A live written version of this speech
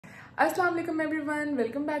Assalamu alaikum everyone,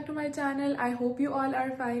 welcome back to my channel. I hope you all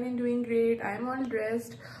are fine and doing great. I am all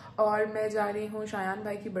dressed और मैं जा रही हूँ शायान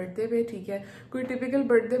भाई की बर्थडे पे. ठीक है, कोई टिपिकल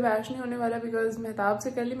बर्थडे बैश नहीं होने वाला बिकॉज मेहताब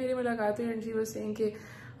से कल ही मेरी मुलाकात हुई एंड शी वाज सेइंग कि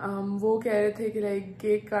वो कह रहे थे कि लाइक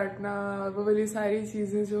केक काटना वो वाली सारी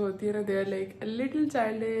चीज़ें जो होती है ना, they are like a little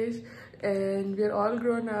childish and we are all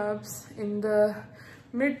grown ups in the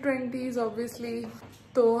mid-20s obviously.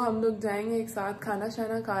 तो हम लोग जाएंगे एक साथ, खाना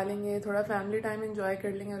शाना खा लेंगे, थोड़ा फैमिली टाइम एंजॉय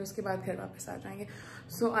कर लेंगे और उसके बाद घर वापस आ जाएंगे.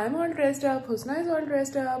 सो I am all dressed up, Husna is all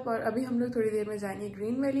dressed up और अभी हम लोग थोड़ी देर में जाएंगे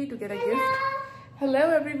green valley to get a gift. Hello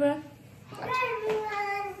everyone.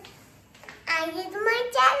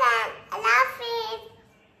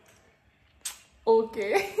 Okay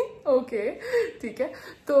okay ठीक है.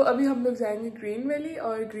 तो अभी हम लोग जाएंगे ग्रीन वैली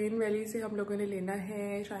और ग्रीन वैली से हम लोगों ने लेना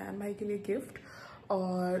है शायान भाई के लिए गिफ्ट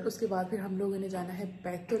और उसके बाद फिर हम लोगों ने जाना है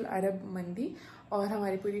बैतुल अरब मंदी और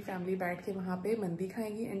हमारी पूरी फैमिली बैठ के वहाँ पे मंदी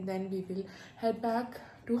खाएंगी and then we will head back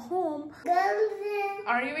to home.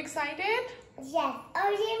 Are you excited? Yes.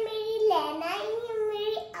 और ये मेरी लेना है,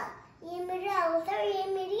 ये मेरा आउट और ये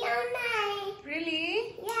मेरी आना है. रियली?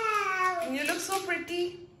 या. You look so pretty.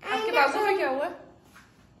 आपके बाजू में क्या हुआ?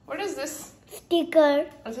 What is this? स्टिकर.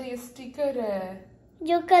 अच्छा ये स्टिकर है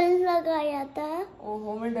जो कल लगाया था.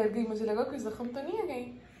 ओहो मैं डर गई, मुझे लगा कोई जख्म तो नहीं है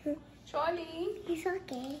कहीं. चॉली इट्स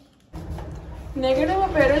ओके. नेगेटिव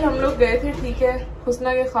अपैरल हम लोग गए थे, ठीक है,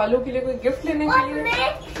 हुस्ना के खालू के लिए कोई गिफ्ट लेने के लिए,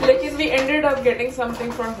 लेकिन we ended up getting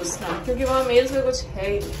something for हुस्ना क्योंकि वहाँ मेल्स में कुछ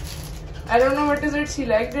है ही नहीं. I don't know what is it, she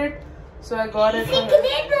liked it so I got it for her.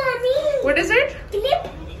 What is it? Clip.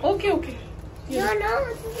 Okay okay. No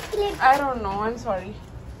clip. I don't know, I am sorry.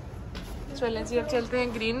 चलें जी अब चलते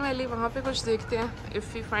हैं ग्रीन वैली, वहाँ पे कुछ देखते हैं.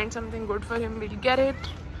 If we find something good for him will get it.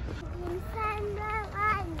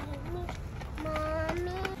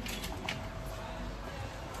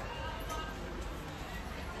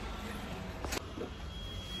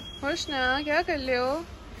 हुस्ना क्या कर ले हो?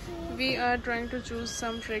 We are trying to choose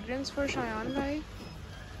some fragrance for Shayan भाई.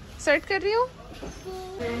 सेट कर रही हूँ.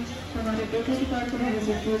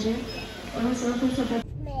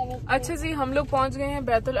 अच्छा जी हम लोग पहुंच गए हैं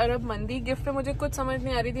बैतुल अरब मंदी. गिफ्ट पे मुझे कुछ समझ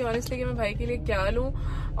नहीं आ रही थी ऑनेस्टली कि मैं भाई के लिए क्या लूं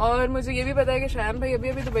और मुझे ये भी पता है कि शायान भाई अभी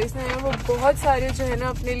अभी दुबई से आए हैं, वो बहुत सारे जो है ना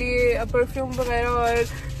अपने लिए परफ्यूम वगैरह और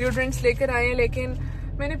डिओड्रेंट्स लेकर आए हैं, लेकिन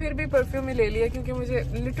मैंने फिर भी परफ्यूम ही ले लिया क्योंकि मुझे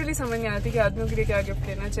लिटरली समझ नहीं आती कि आदमियों के लिए क्या गिफ्ट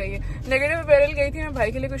लेना चाहिए. नेगेटिव अपैरल गई थी मैं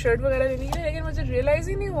भाई के लिए कोई शर्ट वगैरह लेने के लिए, लेकिन मुझे रियलाइज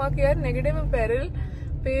ही नहीं हुआ कि यार नेगेटिव अपैरल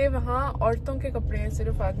पे वहाँ औरतों के कपड़े हैं,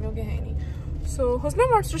 सिर्फ आदमियों के हैं नहीं. सो हुस्ना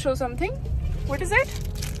wants to show something. What is it?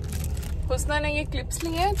 हुस्ना ने ये क्लिप्स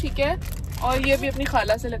लिए हैं, ठीक है, और ये भी अपनी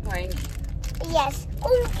खाला से लगवाएंगी. यस.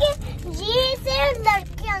 उनके ये सिर्फ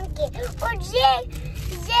लड़कियों के और ये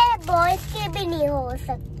बॉयज के भी नहीं हो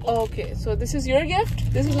सकते. Okay so this is your gift,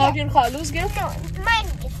 this is not your खालूज gift. My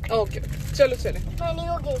gift. Okay चलो चले. My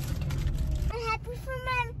new gift. Happy for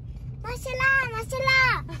ma'am. माशाल्लाह माशाल्लाह.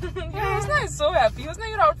 Husna is so happy. Husna,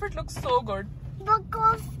 your outfit looks so good.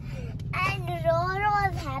 Because and Roro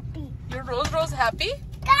is happy. Your Rose happy?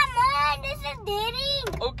 Come on, this is daring.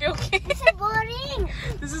 Okay. This is boring.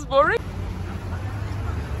 This is boring.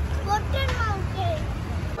 Water mountain.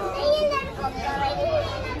 नहीं लड़कों को नहीं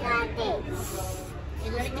लगाते. ये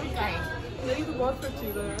लड़कों का है. ये तो बहुत अच्छी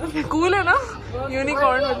है. Cool है ना?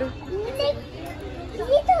 Unicorn वाले.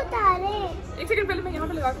 ये तो उतारे. एक सेकंड पहले मैं यहाँ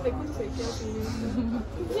पे लगा के देखूँ तो सही क्या.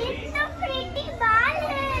 ये तो प्रीटी बाल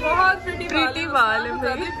है. बहुत प्रीटी बाल है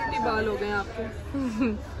भाई. प्रीटी बाल हो गए हैं आपके.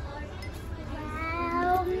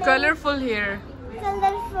 Colourful hair.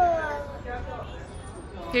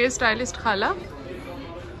 हेयर स्टाइलिस्ट खाला.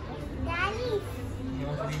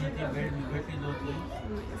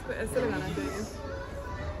 इसको ऐसे लगाना चाहिए.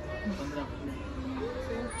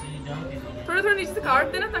 थोड़ा नीचे से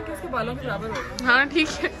काट देना ताकि इसके बालों के बराबर हो. हाँ ठीक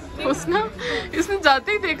है. उसने इसने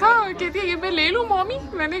जाते ही देखा और कहती है ये मैं ले लूं मम्मी.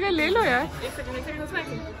 मैंने कहा ले लो यार. एक सेकंड उसमें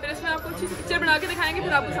फिर इसमें आपको अच्छी सी पिक्चर बना के दिखाएंगे,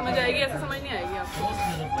 फिर आपको समझ आएगी. ऐसा समझ नहीं आएगी आपको.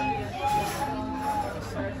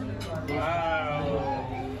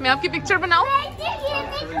 मैं आपकी पिक्चर बनाऊं?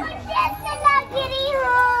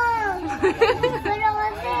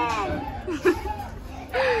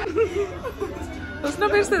 उसने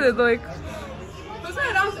फिर से दे दो एक.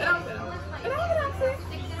 आराम से.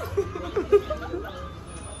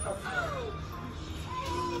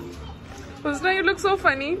 Husna, you look so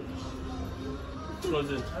funny.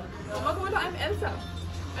 I'm Elsa.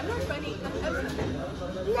 I'm not funny. I'm Elsa.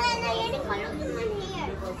 No, you didn't follow my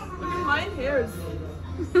hair. Mine hairs.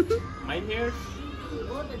 Mine hairs.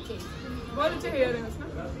 बहुत अच्छे हेयर है उसमें.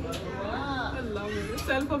 अल्लाह मेरे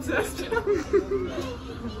सेल्फ ऑब्सेस्ड.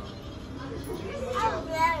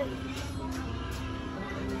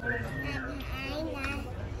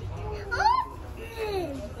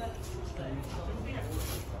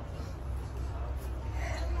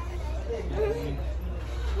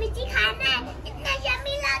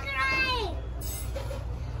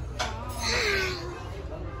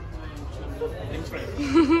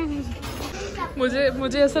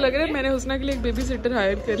 मुझे ऐसा लग रहा है मैंने हुस्ना के लिए एक बेबी सिटर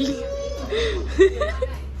हायर कर ली।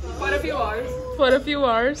 For a few hours. For a few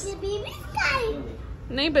hours. The baby's crying.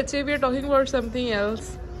 नहीं बच्चे, we are talking about something else.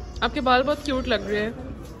 आपके बाल बहुत क्यूट लग रहे हैं।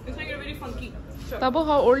 It's like you're very funky. Sure. Tabo,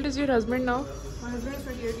 how old is your husband now? My husband is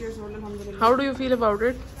 28 years old, alhamdulillah. How do you feel about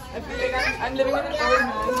it? I feel like I'm living with an old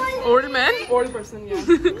man. Old man? Old person, yeah.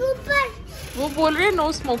 Super. वो बोल रहे हैं no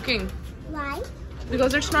smoking Why?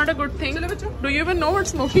 because it's not a good thing. Do you even know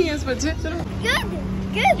what smoking is, बच्चे? Good.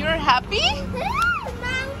 Good. You're happy?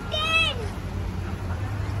 Mountain.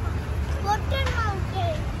 Water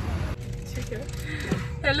mountain.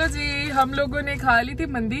 Hello जी, हम लोगों ने खा ली थी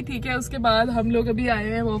मंदी, ठीक है। उसके बाद हम लोग अभी आए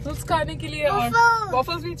हैं वॉफल्स खाने के लिए और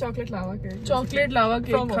Waffles भी chocolate lava cake. Chocolate lava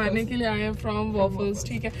cake From खाने Waffles. के लिए आए हैं फ्रॉम वॉफल्स,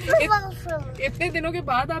 ठीक है। इतने दिनों के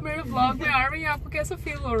बाद आप मेरे व्लॉग में आ रही हैं, आपको कैसा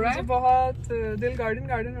फील हो रहा मुझे है? बहुत दिल गार्डन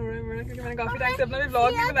हो रहा है मेरा, क्योंकि मैंने काफी टाइम से अपना भी व्लॉग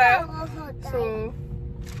नहीं बनाया। So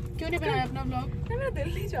क्यों नहीं बनाया अपना व्लॉग? मेरा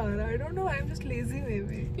दिल नहीं चाह रहा। I don't know, I'm just lazy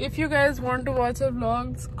maybe. If you guys want to watch our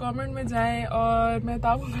vlogs, comment में जाएं और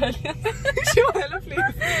मेहताब को खा लिया। हेलो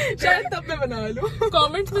प्लीज, शायद तब मैं बना लूं।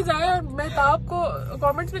 कमेंट्स में जाएं और मेहताब को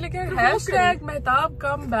कमेंट्स में लिखें #मेहताब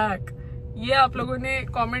कम बैक। ये आप लोगों ने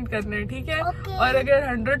कमेंट करना है, ठीक है। Okay. और अगर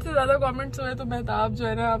 100 से ज्यादा कमेंट्स हुए तो मेहताब जो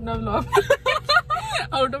है ना अपना व्लॉग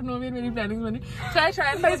आउट ऑफ नोवेयर मेरी प्लानिंग बनी।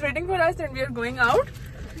 शायद भाई is waiting for us and we are going out.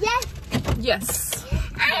 Yes. Yes.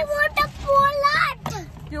 I want a pull-out.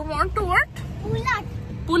 You want to what? Pull-out.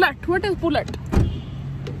 Pull-out. What is pull-out?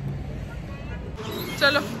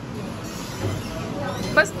 चलो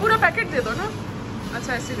बस पूरा पैकेट दे दो ना।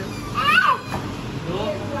 अच्छा ऐसे दे दो।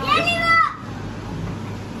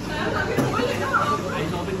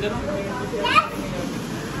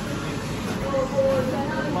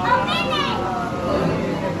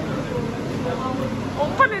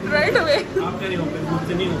 Open it right away. आप क्या नहीं open,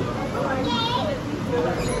 मुझसे नहीं होगा।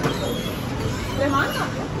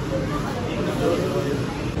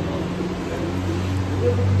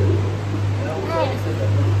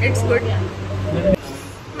 It's good.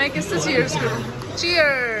 मैं किससे cheers करूँ?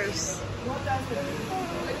 Cheers.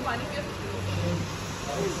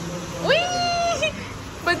 उई,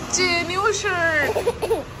 बच्चे न्यू शर्ट।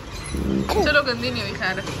 चलो गंदी नहीं हुई,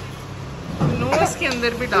 खैर नोज के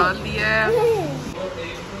अंदर भी डाल दिया है।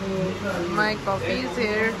 My coffee is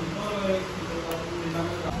here.